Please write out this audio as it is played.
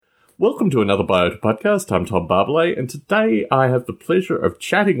Welcome to another Biota podcast. I'm Tom Barbalet, and today I have the pleasure of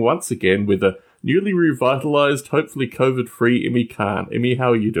chatting once again with a newly revitalised, hopefully COVID-free Imy Khan. Imy,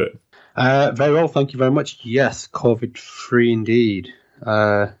 how are you doing? Very well, thank you very much. Yes, COVID-free indeed.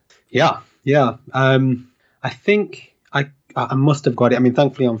 I think I must have got it. I mean,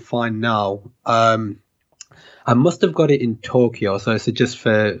 thankfully I'm fine now. I must have got it in Tokyo. So just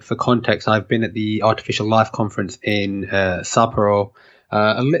for context, I've been at the Artificial Life Conference in Sapporo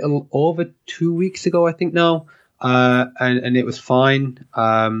a little over 2 weeks ago, I think now, and it was fine.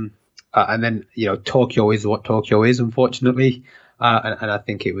 And then, Tokyo is what Tokyo is, unfortunately. And I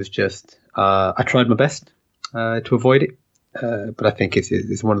think it was just, I tried my best to avoid it. But I think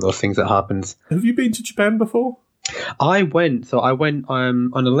it's one of those things that happens. Have you been to Japan before? I went on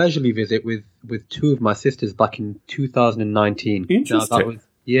a leisurely visit with two of my sisters back in 2019. Interesting.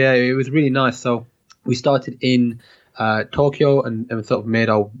 It was really nice. So we started in Tokyo and sort of made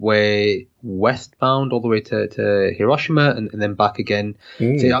our way westbound all the way to Hiroshima and then back again. So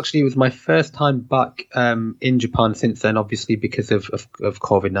it was my first time back in Japan since then, obviously because of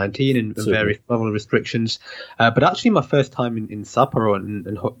COVID-19 and various level of restrictions. But actually my first time in Sapporo and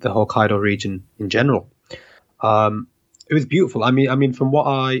the Hokkaido region in general. It was beautiful. I mean, from what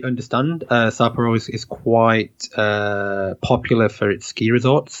I understand, Sapporo is quite popular for its ski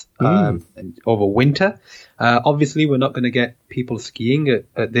resorts over winter. Obviously, we're not going to get people skiing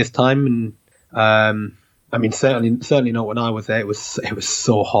at this time, and certainly not when I was there. It was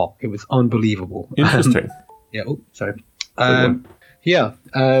so hot. It was unbelievable. Interesting. So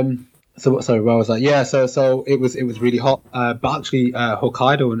where was that? Yeah, so it was really hot. But actually,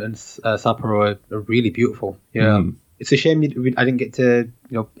 Hokkaido and Sapporo are really beautiful. Yeah. It's a shame I didn't get to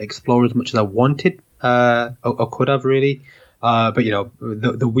explore as much as I wanted or could have really. But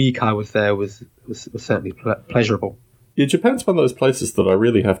the week I was there was certainly pleasurable. Yeah, Japan's one of those places that I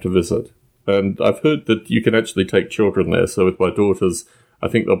really have to visit, and I've heard that you can actually take children there. So with my daughters, I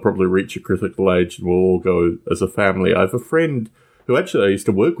think they'll probably reach a critical age, and we'll all go as a family. I have a friend who actually I used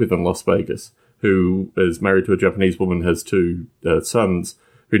to work with in Las Vegas, who is married to a Japanese woman, has two sons,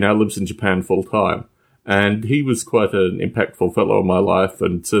 who now lives in Japan full time. And he was quite an impactful fellow in my life,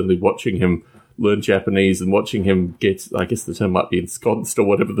 and certainly watching him learn Japanese and watching him get, I guess the term might be ensconced or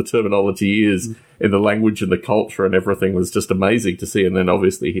whatever the terminology is, in the language and the culture and everything was just amazing to see. And then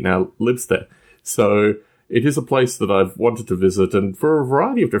obviously he now lives there. So it is a place that I've wanted to visit, and for a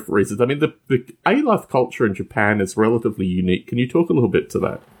variety of different reasons. I mean, the A-life culture in Japan is relatively unique. Can you talk a little bit to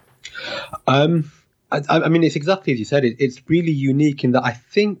that? I mean, it's exactly as you said. It's really unique in that I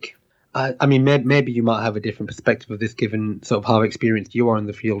think... maybe you might have a different perspective of this given sort of how experienced you are in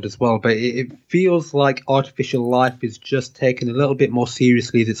the field as well, but it feels like artificial life is just taken a little bit more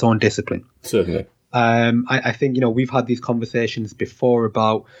seriously as its own discipline. Certainly. I think, we've had these conversations before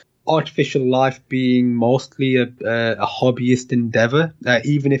about artificial life being mostly a hobbyist endeavor,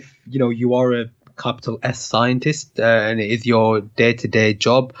 even if, you are a capital S scientist and it is your day-to-day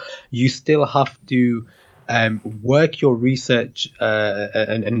job, you still have to work your research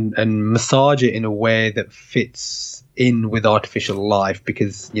and massage it in a way that fits in with artificial life,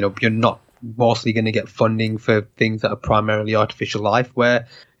 because you're not mostly going to get funding for things that are primarily artificial life, where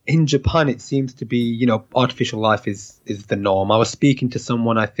in Japan it seems to be artificial life is the norm. I was speaking to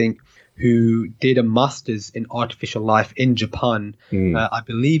someone, I think, who did a master's in artificial life in Japan, I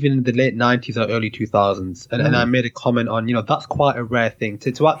believe in the late 90s or early 2000s, and I made a comment on that's quite a rare thing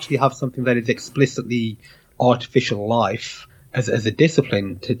to actually have something that is explicitly artificial life as a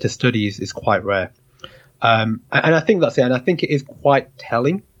discipline to study is quite rare. And I think that's it. And I think it is quite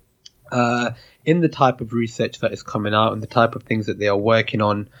telling in the type of research that is coming out and the type of things that they are working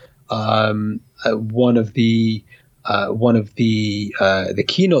on. One of the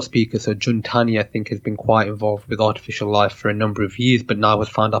keynote speakers, so Jun Tani, I think, has been quite involved with artificial life for a number of years, but now has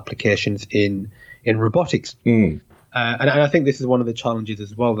found applications in robotics. And I think this is one of the challenges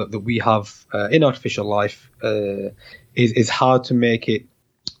as well that we have in artificial life is how to make it.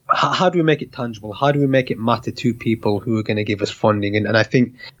 How do we make it tangible? How do we make it matter to people who are going to give us funding? And I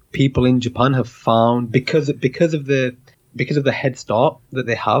think people in Japan have found because of the head start that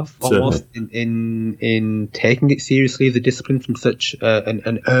they have almost in taking it seriously as a discipline from such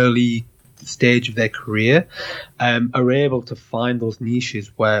an early stage of their career, are able to find those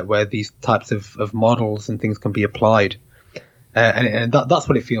niches where these types of models and things can be applied. And that's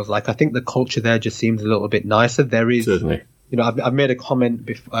what it feels like. I think the culture there just seems a little bit nicer. There is, certainly. I've made a comment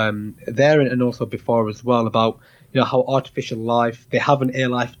there and also before as well about how artificial life, they have an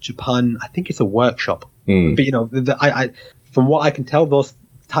A-Life Japan, I think it's a workshop. But I from what I can tell, those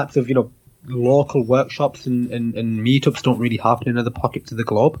types of local workshops and meetups don't really happen in other pockets of the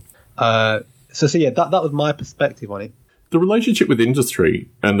globe. That was my perspective on it. The relationship with industry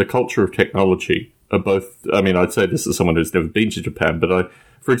and the culture of technology are both, I mean, I'd say this is someone who's never been to Japan, but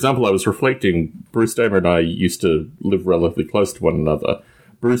for example, I was reflecting, Bruce Damer and I used to live relatively close to one another.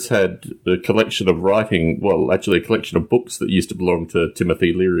 Bruce had a collection of a collection of books that used to belong to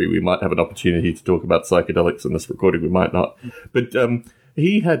Timothy Leary. We might have an opportunity to talk about psychedelics in this recording, we might not. But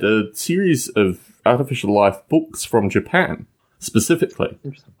he had a series of artificial life books from Japan, specifically,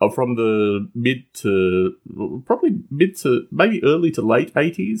 from the mid to maybe early to late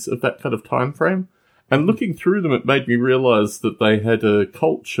 80s of that kind of time frame. And looking through them, it made me realize that they had a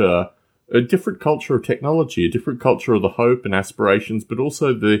different culture of technology, a different culture of the hope and aspirations, but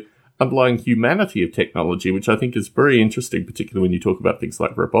also the underlying humanity of technology, which I think is very interesting, particularly when you talk about things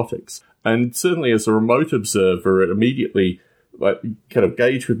like robotics. And certainly as a remote observer, it immediately kind of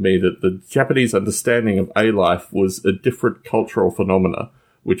gauged with me that the Japanese understanding of A-life was a different cultural phenomena,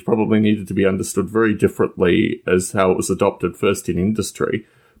 which probably needed to be understood very differently as how it was adopted first in industry,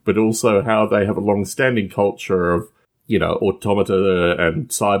 but also how they have a long-standing culture of, automata and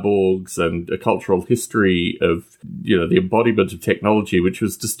cyborgs and a cultural history of, the embodiment of technology, which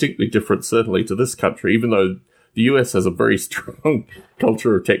was distinctly different, certainly, to this country, even though the US has a very strong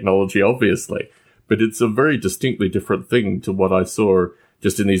culture of technology, obviously. But it's a very distinctly different thing to what I saw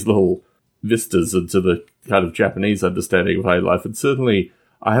just in these little vistas into the kind of Japanese understanding of A-life. And certainly,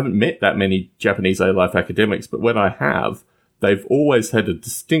 I haven't met that many Japanese A-life academics, but when I have, they've always had a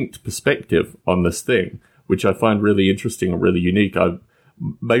distinct perspective on this thing, which I find really interesting and really unique.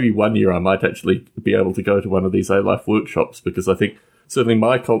 Maybe one year I might actually be able to go to one of these A-life workshops, because I think certainly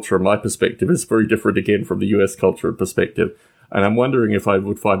my culture and my perspective is very different again from the US culture and perspective. And I'm wondering if I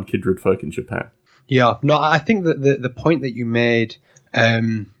would find kindred folk in Japan. Yeah, no, I think that the point that you made,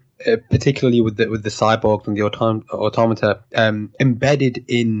 particularly with the cyborgs and the automata, embedded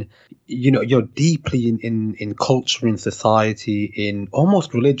in, you're deeply in culture, in society, in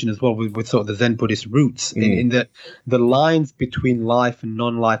almost religion as well, with sort of the Zen Buddhist roots, in the lines between life and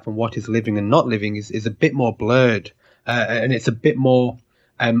non-life and what is living and not living is a bit more blurred, and it's a bit more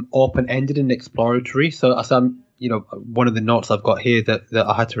open-ended and exploratory. So as one of the notes I've got here that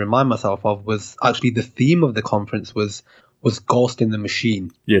I had to remind myself of was actually the theme of the conference was Ghost in the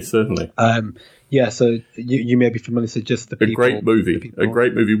Machine. Yes, certainly. So you may be familiar with just the people. A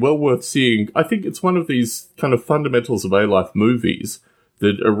great movie, well worth seeing. I think it's one of these kind of fundamentals of A-life movies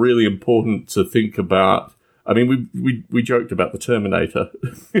that are really important to think about. I mean, we joked about the Terminator,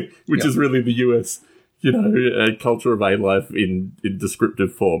 which is really the US, culture of A-life in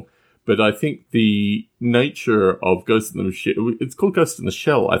descriptive form. But I think the nature of Ghost in the Machine, it's called Ghost in the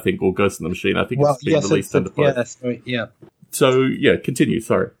Shell, I think, or Ghost in the Machine. I think it's been released under both. Yeah, that's right, yeah. So, continue,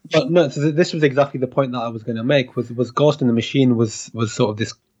 sorry. But no, so this was exactly the point that I was going to make, was Ghost in the Machine was sort of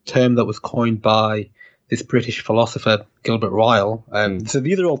this term that was coined by this British philosopher, Gilbert Ryle. So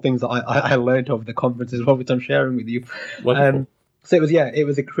these are all things that I learned over the conference as well, which I'm sharing with you. Wonderful. So it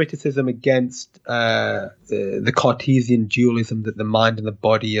was a criticism against the Cartesian dualism that the mind and the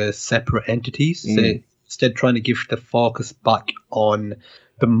body are separate entities. So instead trying to give the focus back on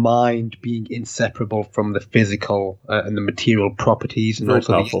the mind being inseparable from the physical and the material properties and very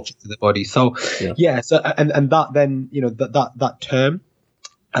also powerful. the of the body. So and that then that term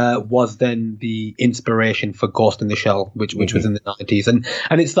was then the inspiration for Ghost in the Shell, which was in the 90s, and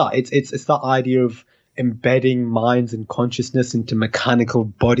it's that idea of embedding minds and consciousness into mechanical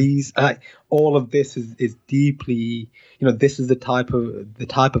bodies. All of this is deeply, this is the type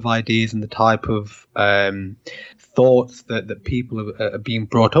of ideas and the type of thoughts that people are being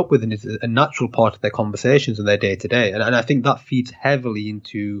brought up with, and is a natural part of their conversations and their day to day. And I think that feeds heavily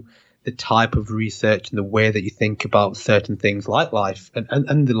into the type of research and the way that you think about certain things like life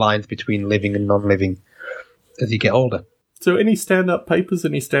and the lines between living and non-living as you get older. So any stand-up papers,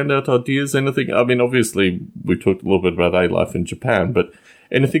 any stand-out ideas, anything? I mean, obviously, we've talked a little bit about A-life in Japan, but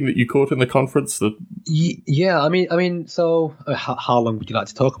anything that you caught in the conference that... Yeah, I mean, so how long would you like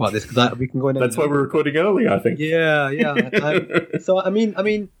to talk about this? Because we can go in... That's why we're recording early, I think. Yeah. So, I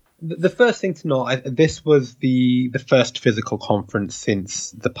mean, the first thing to know, this was the first physical conference since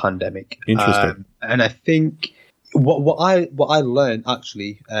the pandemic. Interesting. And I think... What I learned,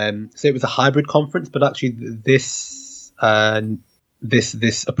 actually, so it was a hybrid conference, but actually this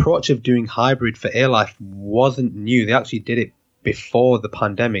approach of doing hybrid for A-life wasn't new. They actually did it before the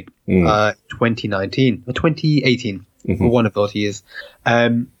pandemic, 2019 or 2018, one of those years.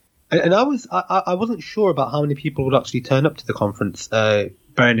 And I wasn't sure about how many people would actually turn up to the conference.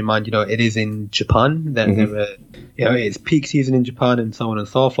 Bearing in mind, it is in Japan. It's peak season in Japan and so on and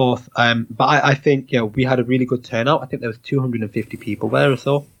so forth. But I think, we had a really good turnout. I think there was 250 people there or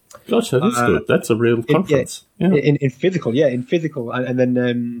so. Gosh, that is good. That's a real conference. In physical, and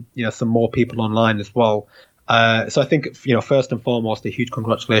then some more people online as well. So I think first and foremost, a huge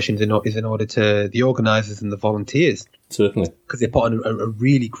congratulations is in order to the organisers and the volunteers. Certainly, because they put on a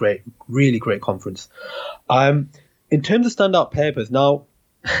really great conference. In terms of standout papers, now,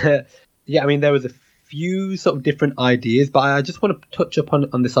 there was a few sort of different ideas, but I just want to touch up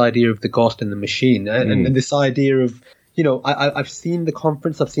on this idea of the ghost and the machine, and this idea of, I've seen the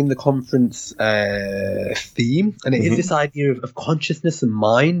conference theme, and it is this idea of consciousness and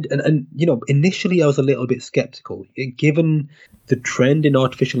mind. And initially I was a little bit skeptical, given the trend in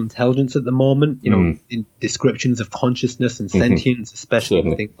artificial intelligence at the moment, in descriptions of consciousness and sentience, especially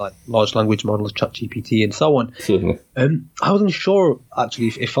with things like large language models, ChatGPT, and so on. I wasn't sure, actually,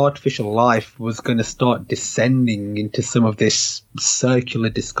 if artificial life was going to start descending into some of this circular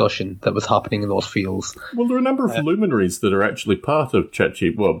discussion that was happening in those fields. Well, there are a number of luminaries that are actually part of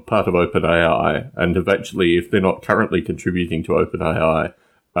part of OpenAI, and have actually, if they're not currently contributing to OpenAI,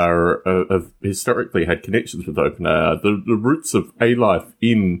 have historically had connections with OpenAI. The roots of A-Life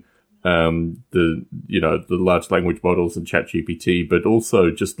in the large language models and ChatGPT, but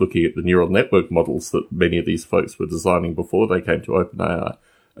also just looking at the neural network models that many of these folks were designing before they came to OpenAI,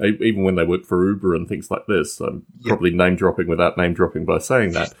 even when they worked for Uber and things like this. I'm probably name dropping without name dropping by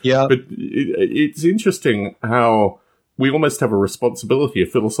saying that. Yeah. But it's interesting how we almost have a responsibility, a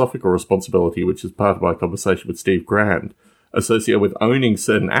philosophical responsibility, which is part of my conversation with Steve Grand, associated with owning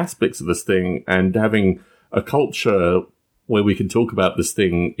certain aspects of this thing and having a culture where we can talk about this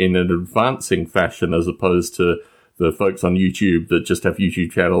thing in an advancing fashion, as opposed to the folks on YouTube that just have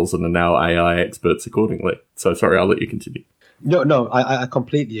YouTube channels and are now AI experts accordingly. So sorry, I'll let you continue. No, I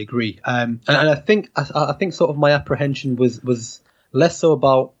completely agree. And I think sort of my apprehension was less so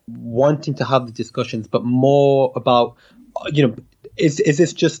about wanting to have the discussions, but more about, is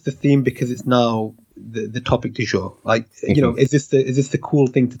this just the theme because it's now the topic du jour? Like, is this the cool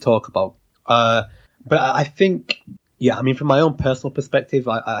thing to talk about? But I think, from my own personal perspective,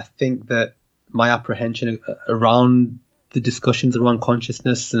 I think that my apprehension around the discussions around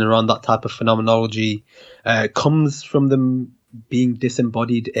consciousness and around that type of phenomenology comes from them being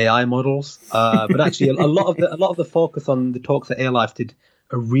disembodied AI models. But actually, a lot of the focus on the talks at A-Life did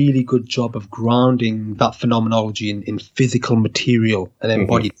a really good job of grounding that phenomenology in physical material and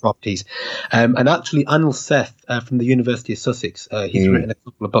embodied properties. And actually, Anil Seth from the University of Sussex, he's written a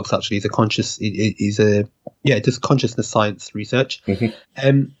couple of books. Actually, just consciousness science research.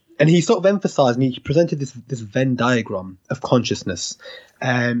 And he sort of emphasized, and he presented this Venn diagram of consciousness.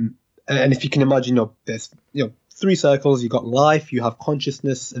 And if you can imagine, there's three circles. You've got life, you have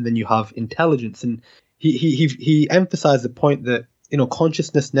consciousness, and then you have intelligence. And he emphasized the point that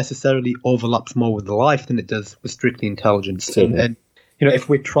consciousness necessarily overlaps more with life than it does with strictly intelligence. And if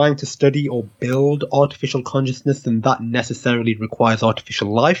we're trying to study or build artificial consciousness, then that necessarily requires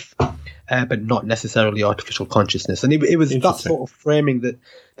artificial life, but not necessarily artificial consciousness. And it was that sort of framing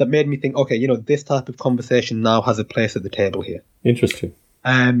that made me think, okay, this type of conversation now has a place at the table here. Interesting.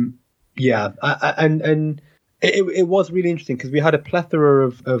 It was really interesting because we had a plethora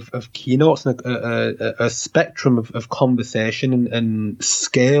of keynotes and a spectrum of conversation and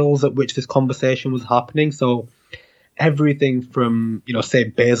scales at which this conversation was happening. So everything from, say,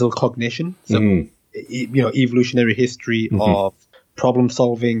 basal cognition, so, evolutionary history of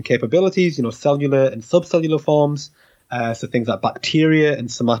problem-solving capabilities, cellular and subcellular forms, so things like bacteria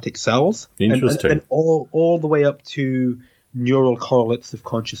and somatic cells. Interesting. And all the way up to neural correlates of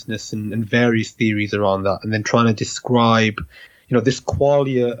consciousness and various theories around that, and then trying to describe, this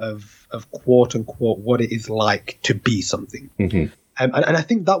qualia of quote unquote what it is like to be something. And I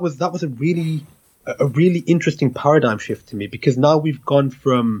think that was a really interesting paradigm shift to me, because now we've gone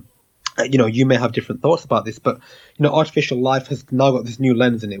from, you may have different thoughts about this, but artificial life has now got this new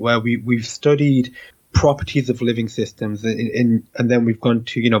lens in it where we've studied properties of living systems, and then we've gone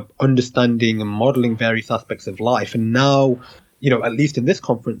to understanding and modeling various aspects of life. And now, at least in this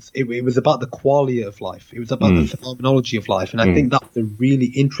conference, it was about the qualia of life. It was about the phenomenology of life. And I think that's a really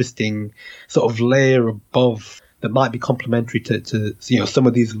interesting sort of layer above that might be complementary to some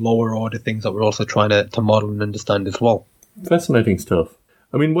of these lower order things that we're also trying to model and understand as well. Fascinating stuff.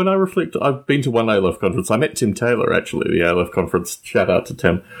 I mean, when I reflect, I've been to one A-Life conference. I met Tim Taylor, actually, the A-Life conference. Shout out to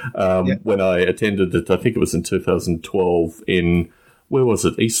Tim. When I attended it, I think it was in 2012 in, where was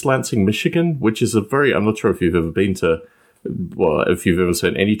it? East Lansing, Michigan, which is I'm not sure if you've ever been to, if you've ever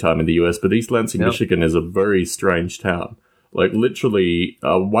spent any time in the US, but East Lansing, Michigan is a very strange town. Like, literally,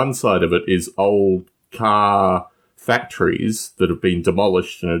 one side of it is old car factories that have been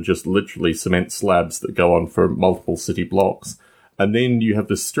demolished and are just literally cement slabs that go on for multiple city blocks. and then you have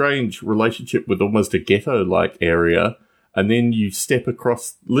this strange relationship with almost a ghetto-like area, and then you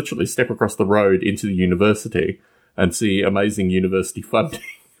literally step across the road into the university and see amazing university funding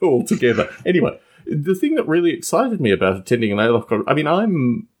all together. Anyway, the thing that really excited me about attending an A-Life conference, I mean,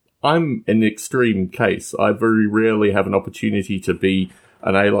 I'm an extreme case. I very rarely have an opportunity to be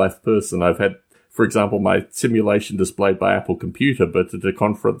an A-Life person. I've had, for example, my simulation displayed by Apple Computer, but at a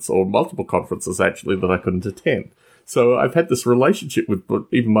conference or multiple conferences actually that I couldn't attend. So I've had this relationship with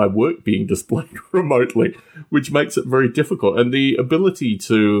even my work being displayed remotely, which makes it very difficult. And the ability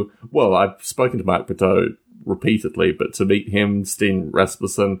to, well, I've spoken to Mark Pittot repeatedly, but to meet him, Sten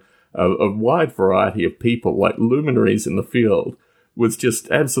Rasmussen, a wide variety of people, like luminaries in the field, was just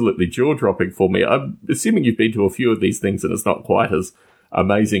absolutely jaw-dropping for me. I'm assuming you've been to a few of these things and it's not quite as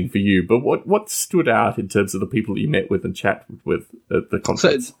amazing for you, but what stood out in terms of the people that you met with and chatted with at the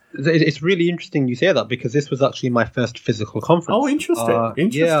conference? So it's really interesting you say that, because this was actually my first physical conference. Oh,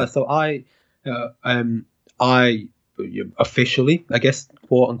 interesting. Yeah, so I officially, I guess,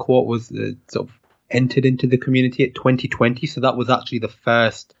 quote unquote, was sort of entered into the community at 2020. So that was actually the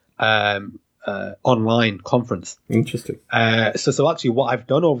first online conference. Interesting. So actually what I've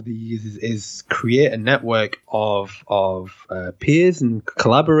done over the years is create a network of peers and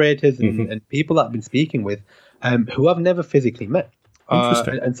collaborators and people that I've been speaking with who I've never physically met.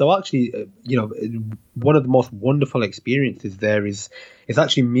 And so actually, one of the most wonderful experiences there is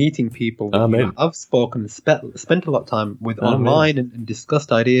actually meeting people that I've spoken and spent a lot of time with online and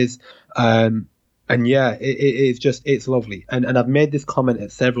discussed ideas. And yeah, it's lovely. And I've made this comment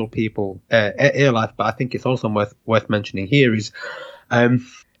at several people at A-Life, but I think it's also worth mentioning here is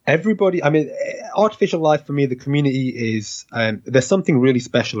everybody, I mean, Artificial Life for me, the community is, there's something really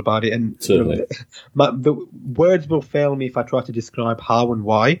special about it. And certainly, the words will fail me if I try to describe how and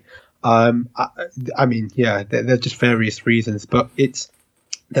why. I mean, yeah, there's just various reasons, but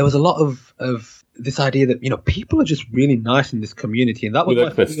there was a lot of this idea that, people are just really nice in this community, and that was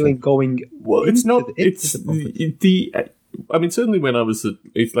my feeling going. Well, it's not. It's the. I mean, certainly when I was at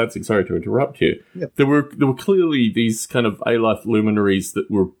East Lansing, sorry to interrupt you, there were clearly these kind of A-Life luminaries that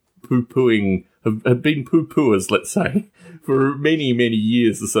were poo-pooing, have been poo-pooers, let's say, for many, many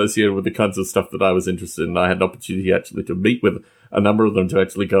years associated with the kinds of stuff that I was interested in. I had an opportunity actually to meet with a number of them, to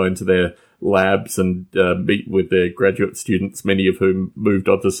actually go into their labs and meet with their graduate students, many of whom moved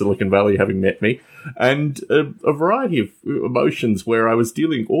on to Silicon Valley having met me, and a variety of emotions where I was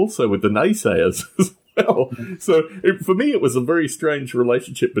dealing also with the naysayers as well. So for me, it was a very strange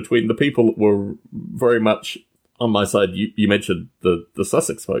relationship between the people that were very much on my side. You mentioned the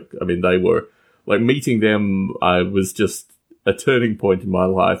Sussex folk. I mean, they were, like, meeting them, I was just a turning point in my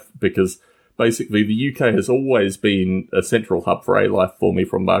life, because basically the UK has always been a central hub for A-Life for me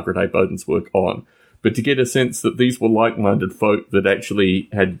from Margaret A. Bowden's work on. But to get a sense that these were like-minded folk that actually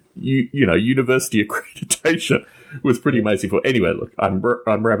had, university accreditation was pretty amazing. Anyway, look,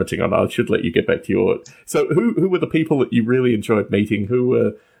 I'm rabbiting on. I should let you get back to your... So who were the people that you really enjoyed meeting? Who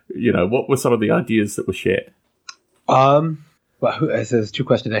were, what were some of the ideas that were shared? Well, there's two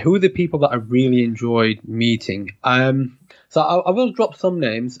questions there. Who are the people that I really enjoyed meeting? So I will drop some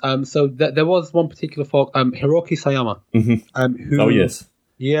names. So there was one particular folk, Hiroki Sayama. Who, oh, yes.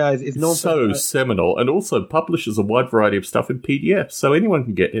 Yeah, is known so seminal, and also publishes a wide variety of stuff in PDF, so anyone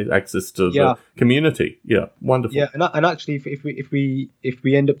can get access to the community. Yeah, wonderful. Yeah, and actually, if we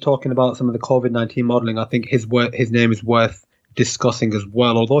end up talking about some of the COVID-19 modeling, I think his name is worth discussing as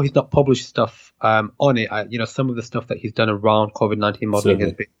well. Although he's not published stuff on it, some of the stuff that he's done around COVID-19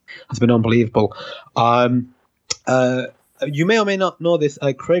 modeling has been unbelievable. You may or may not know this.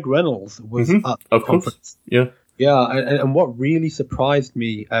 Craig Reynolds was at the conference. Yeah, and what really surprised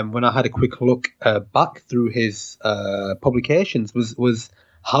me when I had a quick look back through his publications was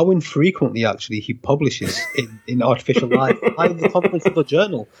how infrequently actually he publishes in Artificial Life and the conference of the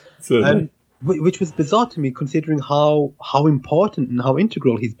journal, which was bizarre to me, considering how important and how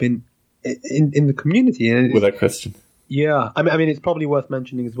integral he's been in the community. And without question. Yeah, I mean, it's probably worth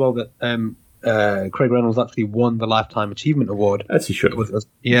mentioning as well that Craig Reynolds actually won the Lifetime Achievement Award. As he should.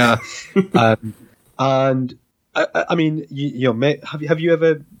 Yeah, and. I mean, have you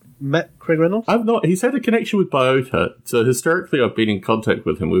ever met Craig Reynolds? I've not. He's had a connection with Biota, so historically I've been in contact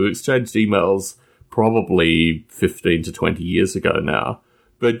with him. We've exchanged emails probably 15 to 20 years ago now.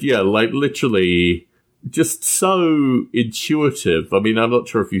 But yeah, like literally just so intuitive. I mean, I'm not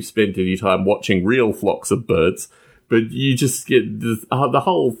sure if you've spent any time watching real flocks of birds, but you just get the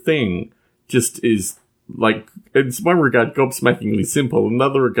whole thing just is... like, in one regard, gobsmackingly simple.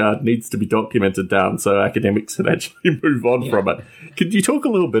 Another regard needs to be documented down so academics can actually move on from it. Could you talk a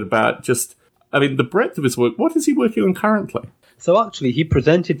little bit about the breadth of his work? What is he working on currently? So actually, he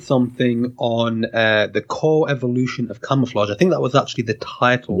presented something on the core evolution of camouflage. I think that was actually the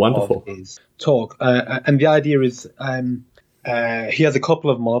title of his talk. And the idea is he has a couple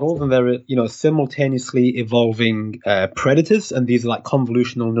of models, and they're simultaneously evolving predators, and these are like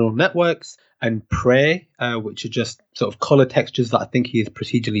convolutional neural networks, and prey, which are just sort of color textures that I think he has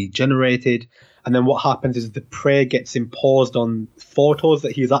procedurally generated. And then what happens is the prey gets imposed on photos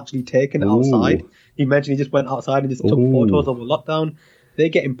that he's actually taken outside. He mentioned he just went outside and just took photos over lockdown. They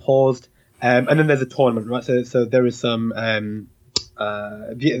get imposed, and then there's a tournament, right? So there is some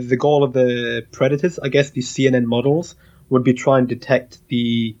the goal of the predators, I guess, these CNN models would be trying to detect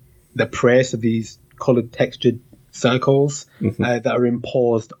the prey, so these colored textured circles that are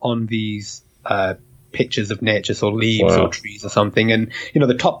imposed on these pictures of nature, so leaves or trees or something. And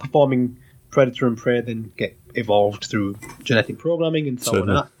the top performing predator and prey then get evolved through genetic programming and so on.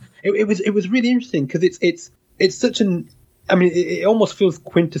 And it was really interesting because it's such an, I mean, it almost feels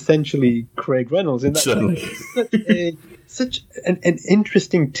quintessentially Craig Reynolds in that such an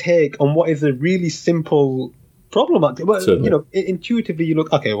interesting take on what is a really simple problem. Well, intuitively you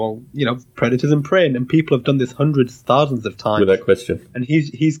look, okay, well, predators and prey, and people have done this hundreds, thousands of times without question. And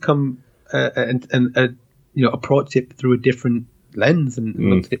he's come and approached it through a different lens and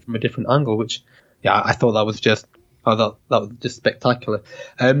looked at it from a different angle, which I thought that was just spectacular.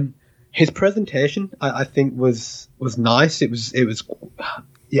 His presentation, I think, was nice. It was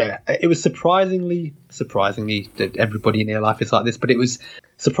surprisingly that everybody in their life is like this, but it was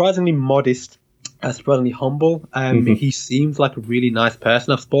surprisingly modest, surprisingly humble. He seems like a really nice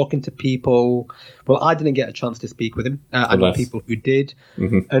person. I've spoken to people. Well, I didn't get a chance to speak with him. I know people who did,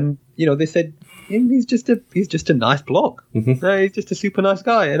 and they said he's just a nice bloke. He's just a super nice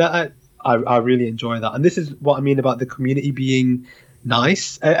guy, and I really enjoy that. And this is what I mean about the community being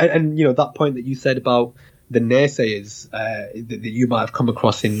nice, and that point that you said about the naysayers that you might have come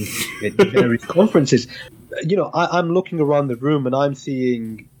across in various conferences. I'm looking around the room and I'm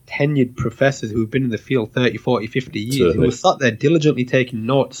seeing tenured professors who've been in the field 30, 40, 50 years who are sat there diligently taking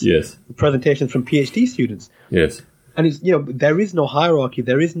notes, presentations from PhD students. Yes. And it's, there is no hierarchy,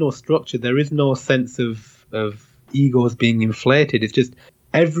 there is no structure, there is no sense of egos being inflated. It's just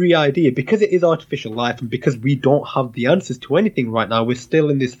every idea, because it is artificial life and because we don't have the answers to anything right now, we're still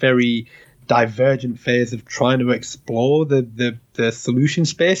in this very divergent phase of trying to explore the solution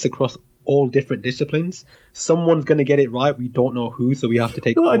space across all different disciplines. Someone's going to get it right. We don't know who, so we have to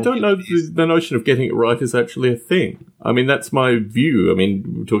take... Well, I don't know the notion of getting it right is actually a thing. I mean, that's my view. I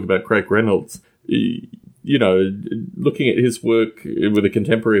mean, we talk about Craig Reynolds. Looking at his work with a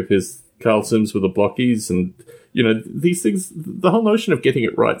contemporary of his, Carl Sims with the Blockies, and, these things, the whole notion of getting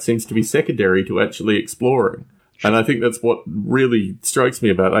it right seems to be secondary to actually exploring. And I think that's what really strikes me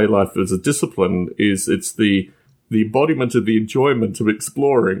about A-Life as a discipline, is it's the embodiment of the enjoyment of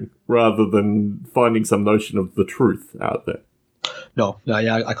exploring rather than finding some notion of the truth out there. No,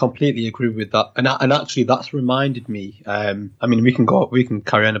 yeah, I completely agree with that. And actually, that's reminded me. I mean, we can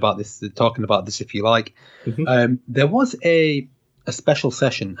carry on about this, talking about this if you like. There was a special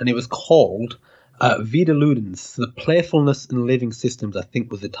session, and it was called Vida Ludens, the playfulness in living systems, I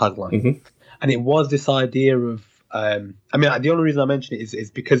think was the tagline. And it was this idea of, I mean, the only reason I mention it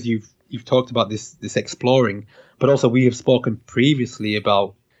is because you've talked about this exploring, but also we have spoken previously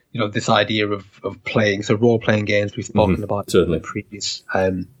about, this idea of playing, so role-playing games we've spoken about in a previous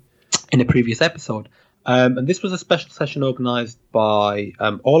episode. And this was a special session organised by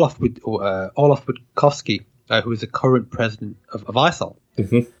Olaf Witkowski, who is the current president of ISAL.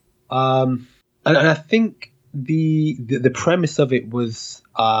 And I think the premise of it was,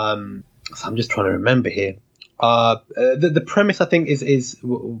 so I'm just trying to remember here. The premise, I think, is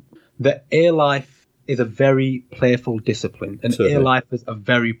that A-Life is a very playful discipline, and A-Life is a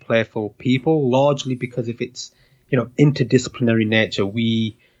very playful people, largely because of its, interdisciplinary nature.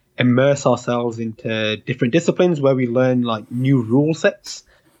 We immerse ourselves into different disciplines where we learn like new rule sets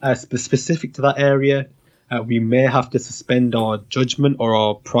specific to that area. We may have to suspend our judgment or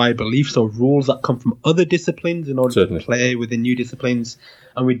our prior beliefs or rules that come from other disciplines in order to play within new disciplines.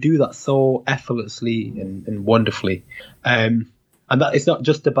 And we do that so effortlessly and wonderfully. And that it's not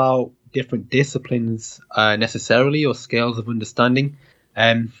just about different disciplines necessarily or scales of understanding,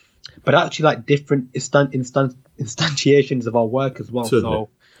 but actually like different instantiations of our work as well. So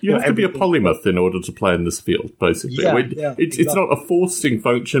you have to be a polymath in order to play in this field, basically. It's not a forcing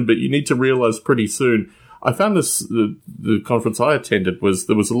function, but you need to realize pretty soon. I found the conference I attended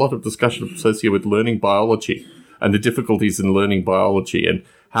there was a lot of discussion associated with learning biology and the difficulties in learning biology and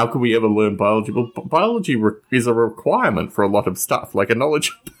how can we ever learn biology? Well, biology is a requirement for a lot of stuff. Like a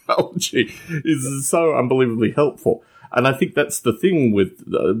knowledge of biology is so unbelievably helpful. And I think that's the thing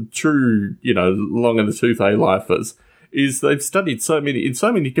with true, long in the tooth A-lifers, is they've studied in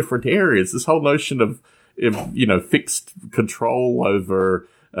so many different areas. This whole notion of fixed control over,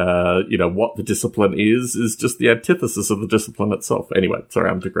 what the discipline is just the antithesis of the discipline itself. Anyway, sorry,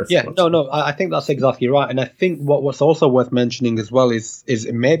 I'm digressing. Yeah, no, I think that's exactly right. And I think what's also worth mentioning as well is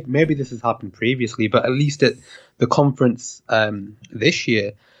maybe this has happened previously, but at least at the conference this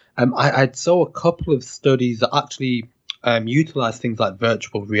year, I saw a couple of studies that actually utilize things like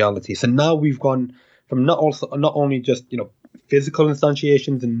virtual reality. So now we've gone from not only just physical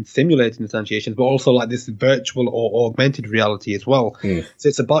instantiations and simulated instantiations, but also like this virtual or augmented reality as well. So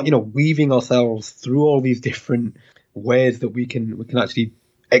it's about weaving ourselves through all these different ways that we can actually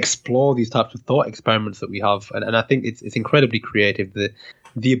explore these types of thought experiments that we have, and I think it's incredibly creative.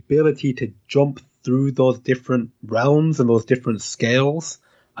 The ability to jump through those different realms and those different scales,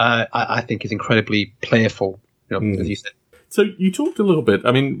 I think is incredibly playful. As you said. So you talked a little bit.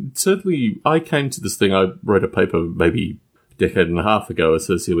 I mean, certainly I came to this thing. I wrote a paper maybe decade and a half ago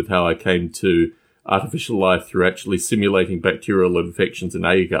associated with how I came to artificial life through actually simulating bacterial infections in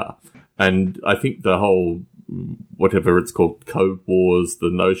agar. And I think the whole, whatever it's called, code wars, the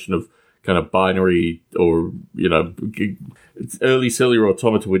notion of kind of binary or, it's early cellular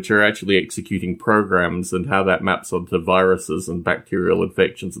automata which are actually executing programs and how that maps onto viruses and bacterial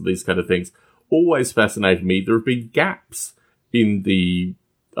infections and these kind of things always fascinated me. There have been gaps in the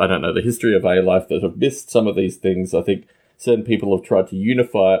history of A-life that have missed some of these things. I think certain people have tried to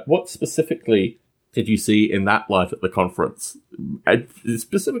unify it. What specifically did you see in that light at the conference? And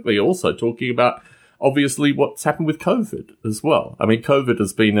specifically also talking about, obviously, what's happened with COVID as well. I mean, COVID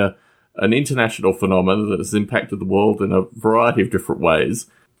has been an international phenomenon that has impacted the world in a variety of different ways.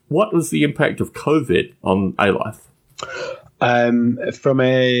 What was the impact of COVID on A-life? From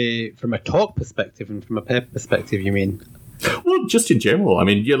a talk perspective and from a paper perspective, you mean? Well, just in general. I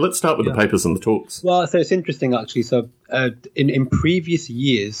mean, let's start with the papers and the talks. Well, so it's interesting, actually. So in previous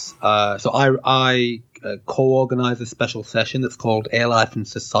years, I co-organize a special session that's called A-Life and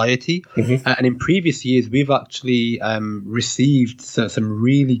Society. And in previous years, we've actually received some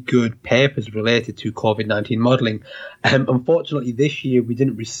really good papers related to COVID-19 modeling. Unfortunately, this year, we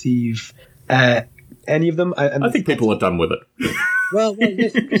didn't receive any of them. I think people are done with it. Well,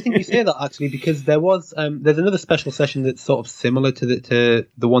 it's interesting you say that, actually, because there's another special session that's sort of similar to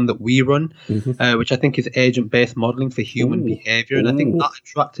the one that we run, which I think is agent-based modeling for human behavior, and I think that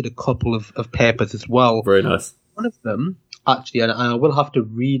attracted a couple of papers as well. Very nice. One of them, actually, and I will have to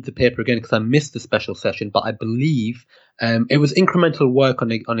read the paper again because I missed the special session, but I believe it was incremental work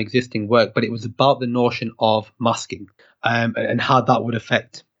on existing work, but it was about the notion of masking and how that would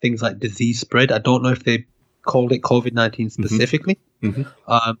affect things like disease spread. I don't know if they called it COVID-19 specifically,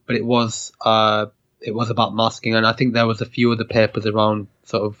 but it was about masking, and I think there was a few other papers around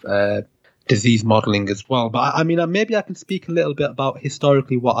sort of disease modeling as well. But I mean, maybe I can speak a little bit about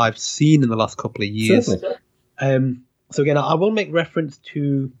historically what I've seen in the last couple of years. So again, I will make reference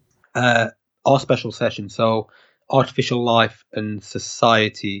to our special session, so Artificial Life and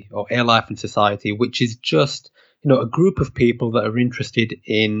Society, or A-Life and Society, which is just a group of people that are interested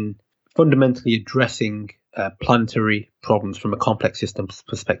in fundamentally addressing planetary problems from a complex systems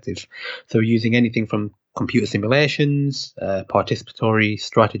perspective. So using anything from computer simulations, participatory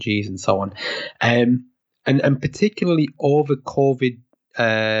strategies, and so on. And particularly over COVID,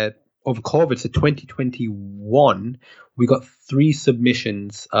 so 2021, we got 3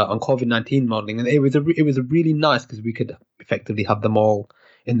 submissions on COVID-19 modeling, and it was a really nice because we could effectively have them all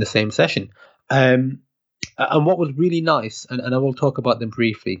in the same session. And what was really nice, and I will talk about them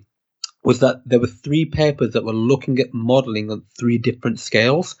briefly, was that there were 3 papers that were looking at modeling on 3 different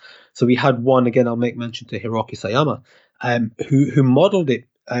scales. So we had one, again, I'll make mention to Hiroki Sayama, who modeled it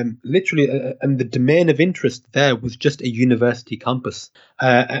literally, and the domain of interest there was just a university campus.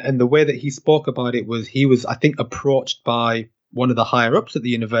 And the way that he spoke about it was he was, I think, approached by one of the higher ups at the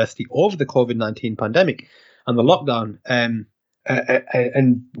university over the COVID-19 pandemic and the lockdown. And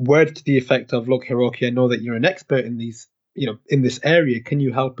words to the effect of, look, Hiroki, I know that you're an expert in these, in this area. Can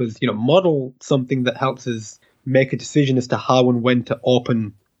you help us, model something that helps us make a decision as to how and when to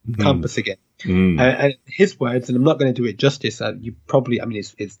open campus again? And his words, and I'm not going to do it justice. You probably,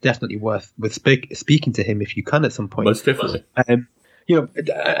 it's definitely worth speaking to him if you can at some point. Most definitely. And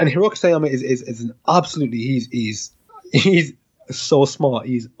Hiroki Sayama is an absolutely, he's so smart.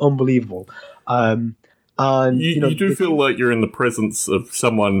 He's unbelievable. And you do feel like you're in the presence of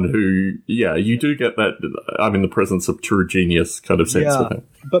someone who, you do get that I'm in the presence of true genius kind of sense. Yeah,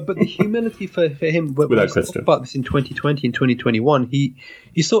 but the humility for him, when we spoke about this in 2020 and 2021, he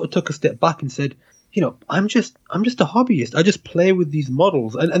sort of took a step back and said, I'm just a hobbyist. I just play with these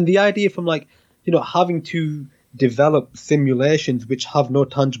models, and the idea from like, having to develop simulations which have no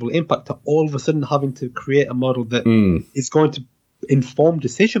tangible impact to all of a sudden having to create a model that is going to inform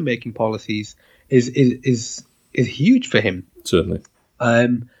decision making policies is huge for him. Certainly.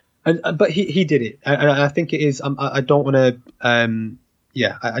 But he did it, and I think it is. I don't want to.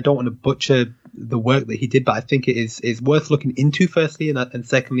 I don't want to butcher the work that he did, but I think it is worth looking into. Firstly, and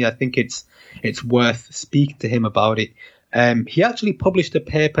secondly, I think it's worth speaking to him about it. He actually published a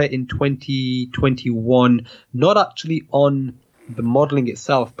paper in 2021, not actually on the modeling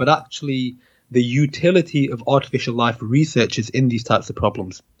itself, but actually the utility of artificial life researchers in these types of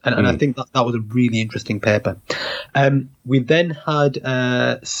problems. And I think that was a really interesting paper. We then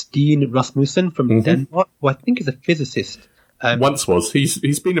had Steen Rasmussen from Denmark, who I think is a physicist. Once was.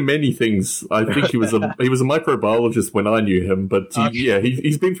 He's been in many things. I think he was a microbiologist when I knew him, but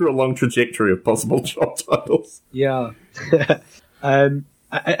he's been through a long trajectory of possible job titles. Yeah.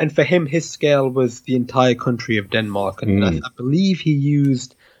 And for him, his scale was the entire country of Denmark, and I believe he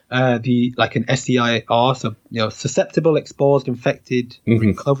used an SEIR, so susceptible, exposed, infected,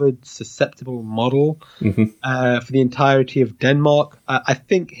 recovered, susceptible model for the entirety of Denmark. I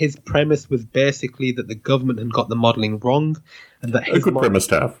think his premise was basically that the government had got the modelling wrong, and that his premise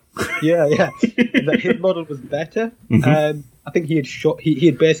to have. And that his model was better. I think he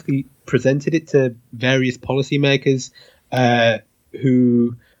had basically presented it to various policymakers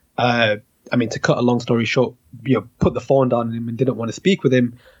who, to cut a long story short, put the phone down on him and didn't want to speak with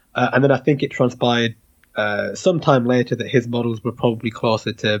him. And then I think it transpired sometime later that his models were probably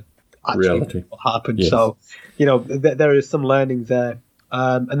closer to reality. What happened. Yes. So, there is some learnings there.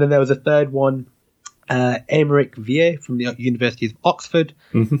 And then there was a third one, Amy Khan from the University of Oxford.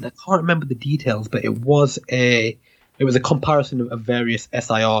 I can't remember the details, but it was a comparison of various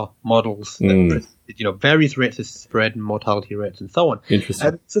SIR models that various rates of spread and mortality rates and so on.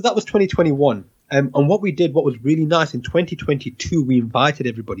 Interesting. So that was 2021. And what we did, what was really nice, in 2022, we invited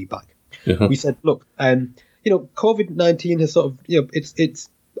everybody back. We said, look, COVID-19 has sort of, it's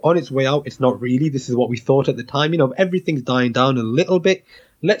on its way out. It's not really. This is what we thought at the time. Everything's dying down a little bit.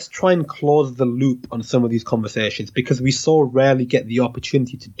 Let's try and close the loop on some of these conversations, because we so rarely get the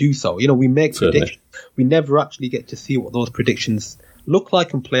opportunity to do so. We make predictions. We never actually get to see what those predictions look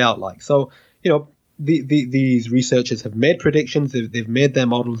like and play out like. So, these researchers have made predictions, they've made their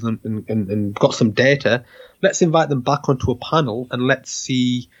models and got some data. Let's invite them back onto a panel and let's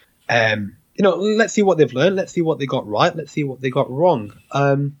see, let's see what they've learned. Let's see what they got right. Let's see what they got wrong.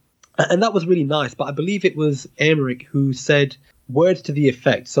 And that was really nice. But I believe it was Amy who said words to the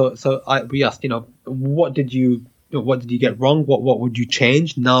effect. So we asked, what did you get wrong? What would you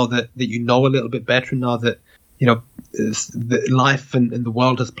change now that you know a little bit better, now that, the life and the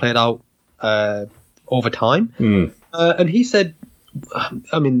world has played out, over time. And he said, I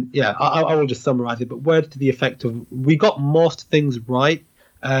will just summarize it, but words to the effect of, we got most things right,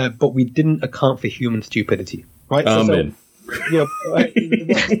 but we didn't account for human stupidity. Right? Amen.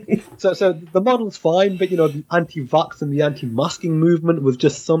 So the model's fine, but the anti-vax and the anti-masking movement was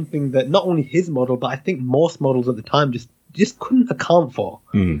just something that not only his model, but I think most models at the time just couldn't account for.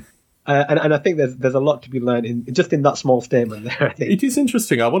 And I think there's a lot to be learned in that small statement there. I think it is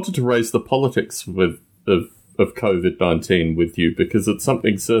interesting. I wanted to raise the politics of COVID-19 with you, because it's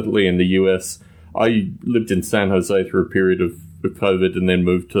something certainly in the US. I lived in San Jose through a period of COVID and then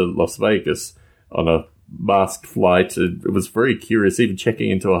moved to Las Vegas on a masked flight. It was very curious. Even checking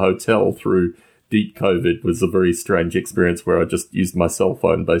into a hotel through deep COVID was a very strange experience, where I just used my cell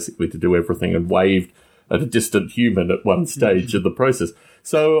phone basically to do everything and waved at a distant human at one stage of the process.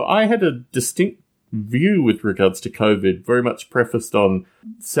 So I had a distinct view with regards to COVID, very much prefaced on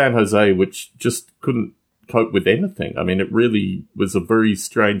San Jose, which just couldn't cope with anything. I mean, it really was a very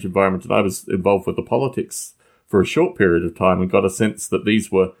strange environment, and I was involved with the politics for a short period of time and got a sense that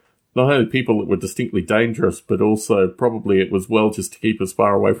these were not only people that were distinctly dangerous, but also probably it was well just to keep as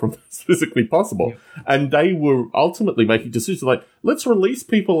far away from us as physically possible. Yeah. And they were ultimately making decisions like, let's release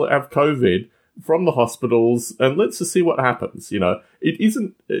people that have COVID from the hospitals and let's just see what happens. It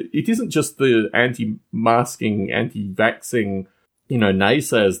isn't just the anti-masking, anti-vaxxing,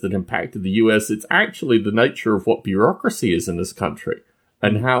 naysayers that impacted the US. It's actually the nature of what bureaucracy is in this country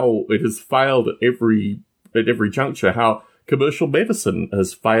and how it has failed at every juncture, how commercial medicine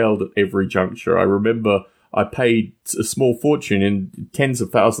has failed at every juncture. I remember I paid a small fortune in tens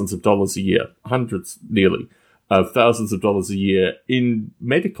of thousands of dollars a year, hundreds nearly of thousands of dollars a year in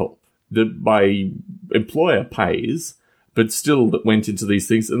medical that my employer pays, but still that went into these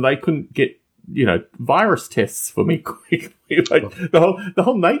things, and they couldn't get virus tests for me quickly. Like the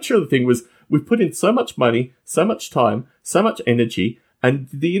whole nature of the thing was we've put in so much money, so much time, so much energy, and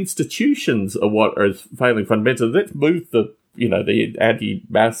the institutions are what are failing fundamentally. Let's move the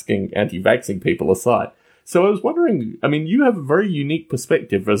anti-masking, anti-vaxxing people aside. So I was wondering, I mean, you have a very unique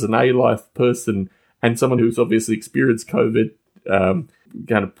perspective as an A-life person and someone who's obviously experienced COVID kind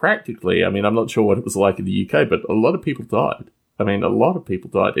of practically. I mean, I'm not sure what it was like in the UK, but a lot of people died. I mean, a lot of people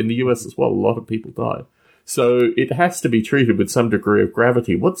died. In the US as well, a lot of people died. So it has to be treated with some degree of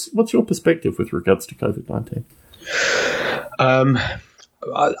gravity. What's your perspective with regards to COVID-19?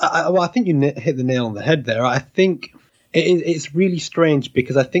 I think you hit the nail on the head there. I think it's really strange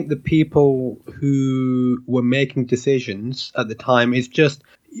because I think the people who were making decisions at the time is just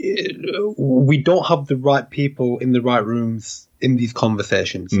we don't have the right people in the right rooms in these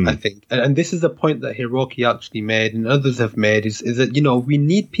conversations, I think. And this is a point that Hiroki actually made and others have made is that, we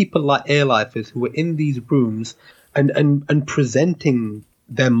need people like A-lifers who are in these rooms and presenting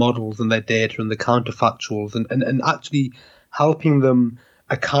their models and their data and the counterfactuals and actually helping them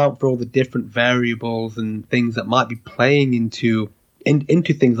account for all the different variables and things that might be playing into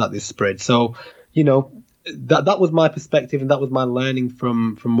things like this spread. So, that was my perspective and that was my learning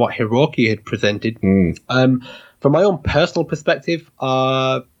from what Hiroki had presented. From my own personal perspective,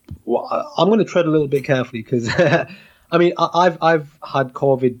 I'm going to tread a little bit carefully because, I mean, I've had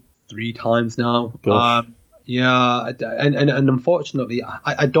COVID 3 times now. Yeah, and unfortunately,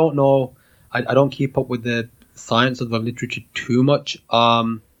 I don't know. I don't keep up with the science or the literature too much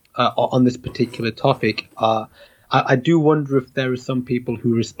on this particular topic. I do wonder if there are some people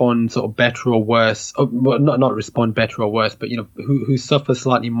who respond sort of better or worse, well, not respond better or worse, but who suffer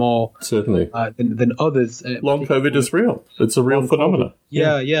slightly more certainly than others. Long COVID is real; it's a real phenomenon.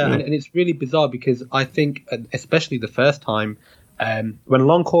 Yeah. And it's really bizarre because I think, especially the first time, when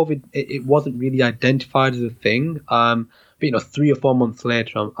long COVID, it wasn't really identified as a thing. But 3 or 4 months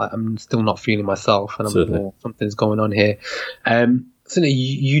later, I'm still not feeling myself, and I'm like, oh, something's going on here. So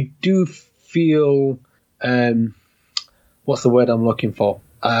you do feel. What's the word I'm looking for?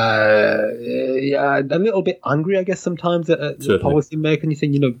 A little bit angry, I guess, sometimes at the policymaker. And you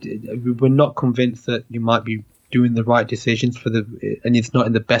think, we're not convinced that you might be doing the right decisions and it's not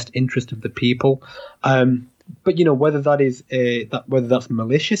in the best interest of the people. But whether that is whether that's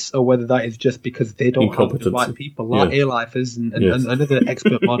malicious or whether that is just because they don't have the right people, like A-lifers and other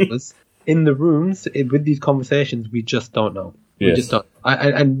expert modelers in the rooms with these conversations, we just don't know. We just don't.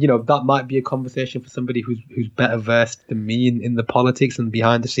 And that might be a conversation for somebody who's better versed than me in the politics and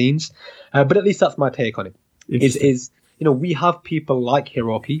behind the scenes. But at least that's my take on it. Is we have people like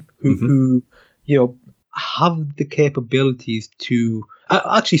Hiroki who have the capabilities to.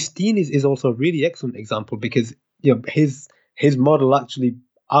 Actually, Steen is also a really excellent example because his model actually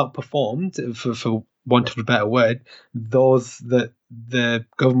outperformed, for want of a better word, those that the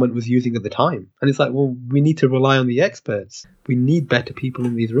government was using at the time. And it's like, well, we need to rely on the experts. We need better people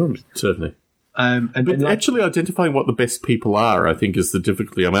in these rooms. Certainly. But actually identifying what the best people are, I think, is the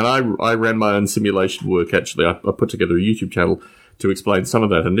difficulty. I mean, I ran my own simulation work, actually. I put together a YouTube channel to explain some of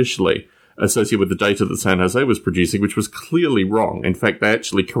that initially, associated with the data that San Jose was producing, which was clearly wrong. In fact, they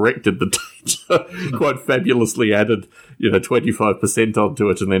actually corrected the data quite fabulously, added 25% onto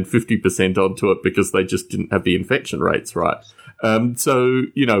it and then 50% onto it because they just didn't have the infection rates right. So,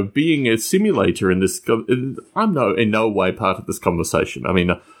 being a simulator in this, I'm in no way part of this conversation. I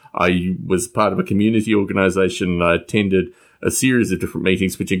mean, I was part of a community organization and I attended a series of different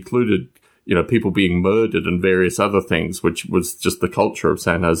meetings, which included, people being murdered and various other things, which was just the culture of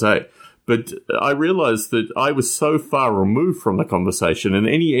San Jose. But I realized that I was so far removed from the conversation and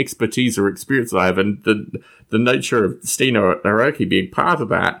any expertise or experience I have, and the nature of Steen or Hiroki being part of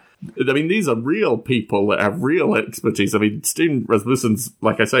that. I mean, these are real people that have real expertise. I mean, Steen Rasmussen's,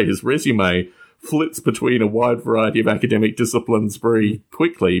 like I say, his resume flits between a wide variety of academic disciplines very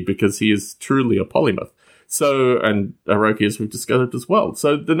quickly because he is truly a polymath. So, and Hiroki, as we've discovered as well.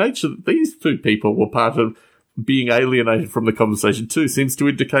 So the nature that these two people were part of being alienated from the conversation too seems to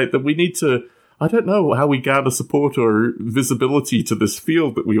indicate that we need to, I don't know how we garner support or visibility to this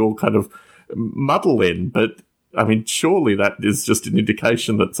field that we all kind of muddle in, but I mean, surely that is just an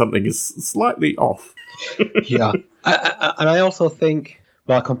indication that something is slightly off. Yeah. And I also think,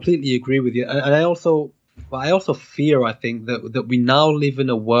 well, I completely agree with you. And I also fear, I think, that we now live in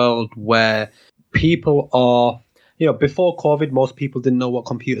a world where people are, before COVID, most people didn't know what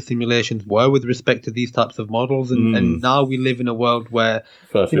computer simulations were with respect to these types of models. And now we live in a world where,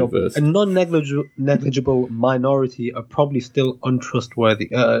 a non-negligible minority are probably still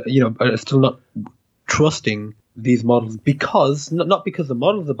untrustworthy, are still not trusting these models because not because the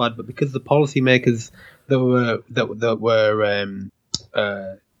models are bad, but because the policymakers that were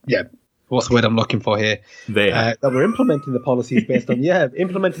what's the word I'm looking for here? That were implementing the policies based on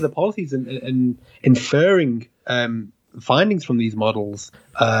implementing the policies and inferring findings from these models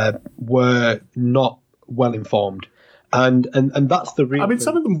were not well informed. And that's the reason. I mean,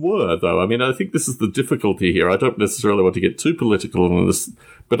 some of them were, though. I mean, I think this is the difficulty here. I don't necessarily want to get too political on this,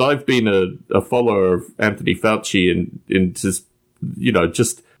 but I've been a follower of Anthony Fauci in his,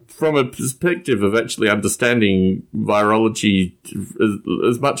 just from a perspective of actually understanding virology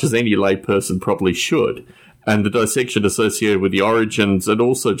as much as any layperson probably should, and the dissection associated with the origins, and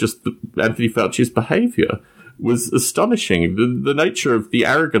also just Anthony Fauci's behavior was astonishing. The nature of the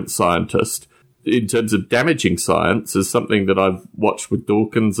arrogant scientist in terms of damaging science is something that I've watched with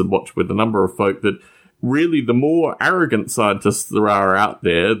Dawkins and watched with a number of folk, that really the more arrogant scientists there are out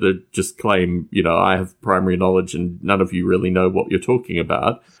there that just claim, I have primary knowledge and none of you really know what you're talking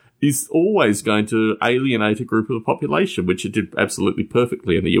about, is always going to alienate a group of the population, which it did absolutely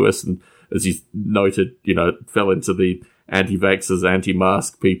perfectly in the US. And as you noted, fell into the anti-vaxxers,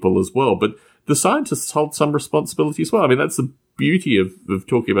 anti-mask people as well. But the scientists hold some responsibility as well. I mean, that's the beauty of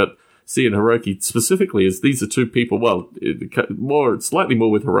talking about C and Hiroki specifically, is these are two people, slightly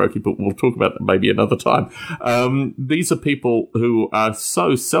more with Hiroki, but we'll talk about that maybe another time. These are people who are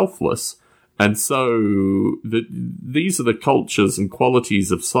so selfless, and so these are the cultures and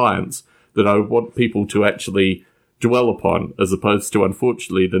qualities of science that I want people to actually dwell upon, as opposed to,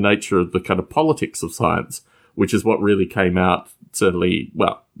 unfortunately, the nature of the kind of politics of science, which is what really came out, certainly,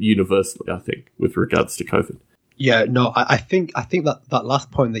 universally, I think, with regards to COVID. Yeah, no, I think that last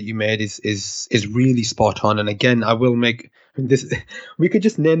point that you made is really spot on. And again, I will make this. We could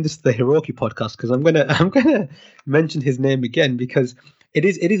just name this the Hiroki podcast, because I'm gonna mention his name again, because it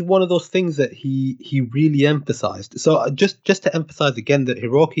is one of those things that he really emphasized. So just to emphasize again that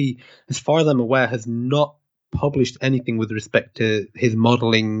Hiroki, as far as I'm aware, has not published anything with respect to his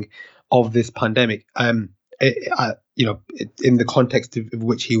modeling of this pandemic. In the context of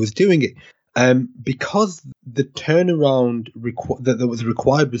which he was doing it. Because the turnaround that was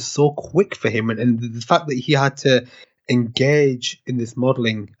required was so quick for him, and the fact that he had to engage in this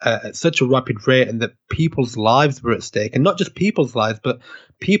modeling at such a rapid rate, and that people's lives were at stake, and not just people's lives, but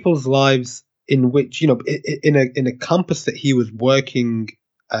people's lives in which, in a campus that he was working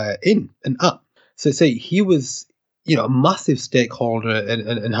in and at. So say he was, a massive stakeholder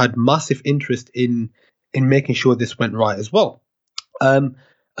and had massive interest in making sure this went right as well.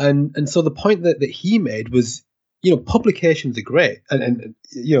 And so the point that he made was, publications are great, and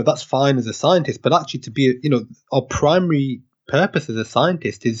that's fine as a scientist, but actually to be, our primary purpose as a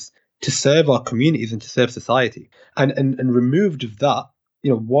scientist is to serve our communities and to serve society. And removed of that,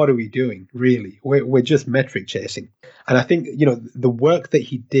 what are we doing really? We're just metric chasing. And I think, the work that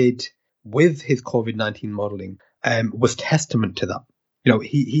he did with his COVID-19 modeling was testament to that.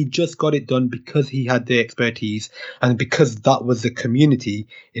 He just got it done because he had the expertise, and because that was the community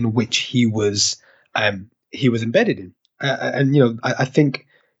in which he was embedded in. I think,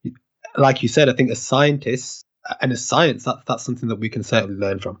 like you said, I think as scientists and as science, that's something that we can certainly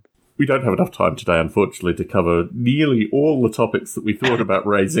learn from. We don't have enough time today, unfortunately, to cover nearly all the topics that we thought about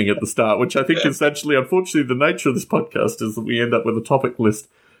raising at the start, which I think is actually, unfortunately, the nature of this podcast is that we end up with a topic list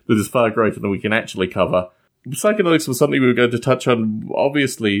that is far greater than we can actually cover. Psychedelics was something we were going to touch on.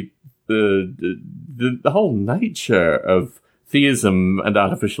 Obviously, the whole nature of theism and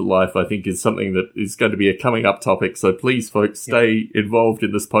artificial life, I think, is something that is going to be a coming up topic. So please, folks, stay involved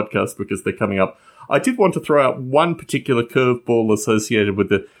in this podcast because they're coming up. I did want to throw out one particular curveball associated with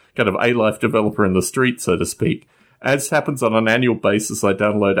the kind of A-life developer in the street, so to speak. As happens on an annual basis, I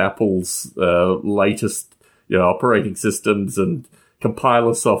download Apple's latest operating systems and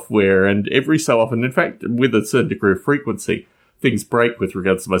compiler software, and every so often, in fact, with a certain degree of frequency, things break with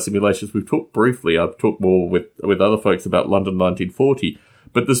regards to my simulations. We've talked briefly, I've talked more with other folks about London 1940,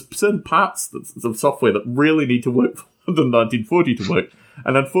 but there's certain parts of software that really need to work for London 1940 to work.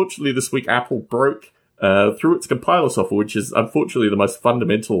 And unfortunately, this week, Apple broke through its compiler software, which is unfortunately the most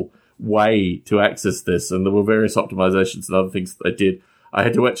fundamental way to access this. And there were various optimizations and other things that they did. I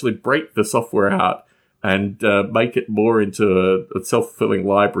had to actually break the software out and make it more into a self-fulfilling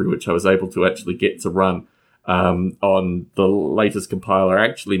library, which I was able to actually get to run on the latest compiler,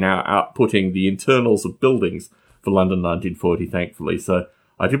 actually now outputting the internals of buildings for London 1940, thankfully. So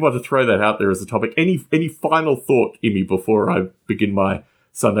I did want to throw that out there as a topic. Any final thought, Imy, before I begin my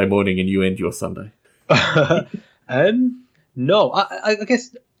Sunday morning and you end your Sunday? No, I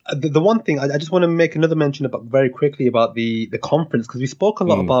guess The one thing I just want to make another mention about very quickly about the conference, because we spoke a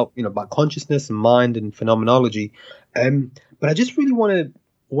lot about about consciousness and mind and phenomenology, but I just really want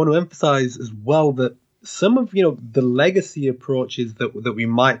to emphasize as well that some of the legacy approaches that we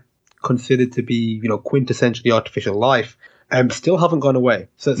might consider to be quintessentially artificial life still haven't gone away.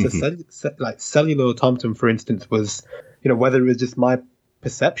 So like cellular automaton, for instance, was whether it was just my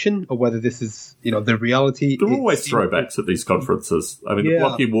perception or whether this is the reality. There are always throwbacks at these conferences. I mean, the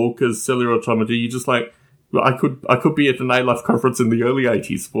Blocky Walkers, cellular automata. You just like, I could be at an A-Life conference in the early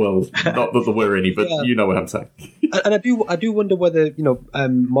 80s. Well, not that there were any, but you know what I'm saying. And I do wonder whether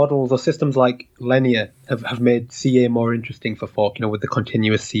models or systems like Linear have made CA more interesting for folk. With the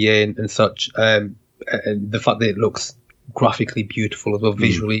continuous CA and such, and the fact that it looks graphically beautiful as well,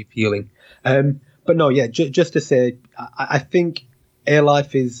 visually appealing. But no, just to say, I think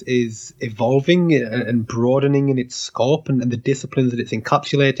A-Life is evolving and broadening in its scope and the disciplines that it's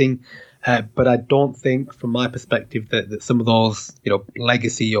encapsulating. But I don't think, from my perspective, that some of those,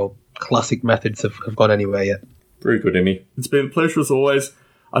 legacy or classic methods have gone anywhere yet. Very good, Imy. It's been a pleasure as always.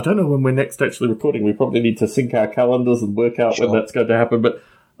 I don't know when we're next actually recording. We probably need to sync our calendars and work out when that's going to happen. But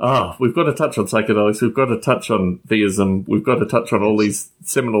we've got to touch on psychedelics. We've got to touch on theism. We've got to touch on all these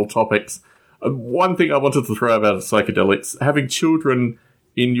seminal topics. One thing I wanted to throw about psychedelics, having children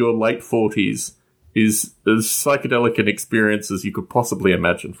in your late 40s is as psychedelic an experience as you could possibly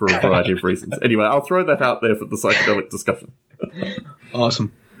imagine for a variety of reasons. Anyway, I'll throw that out there for the psychedelic discussion.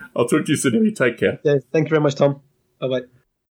 Awesome. I'll talk to you soon. Take care. Yeah, thank you very much, Tom. Bye-bye.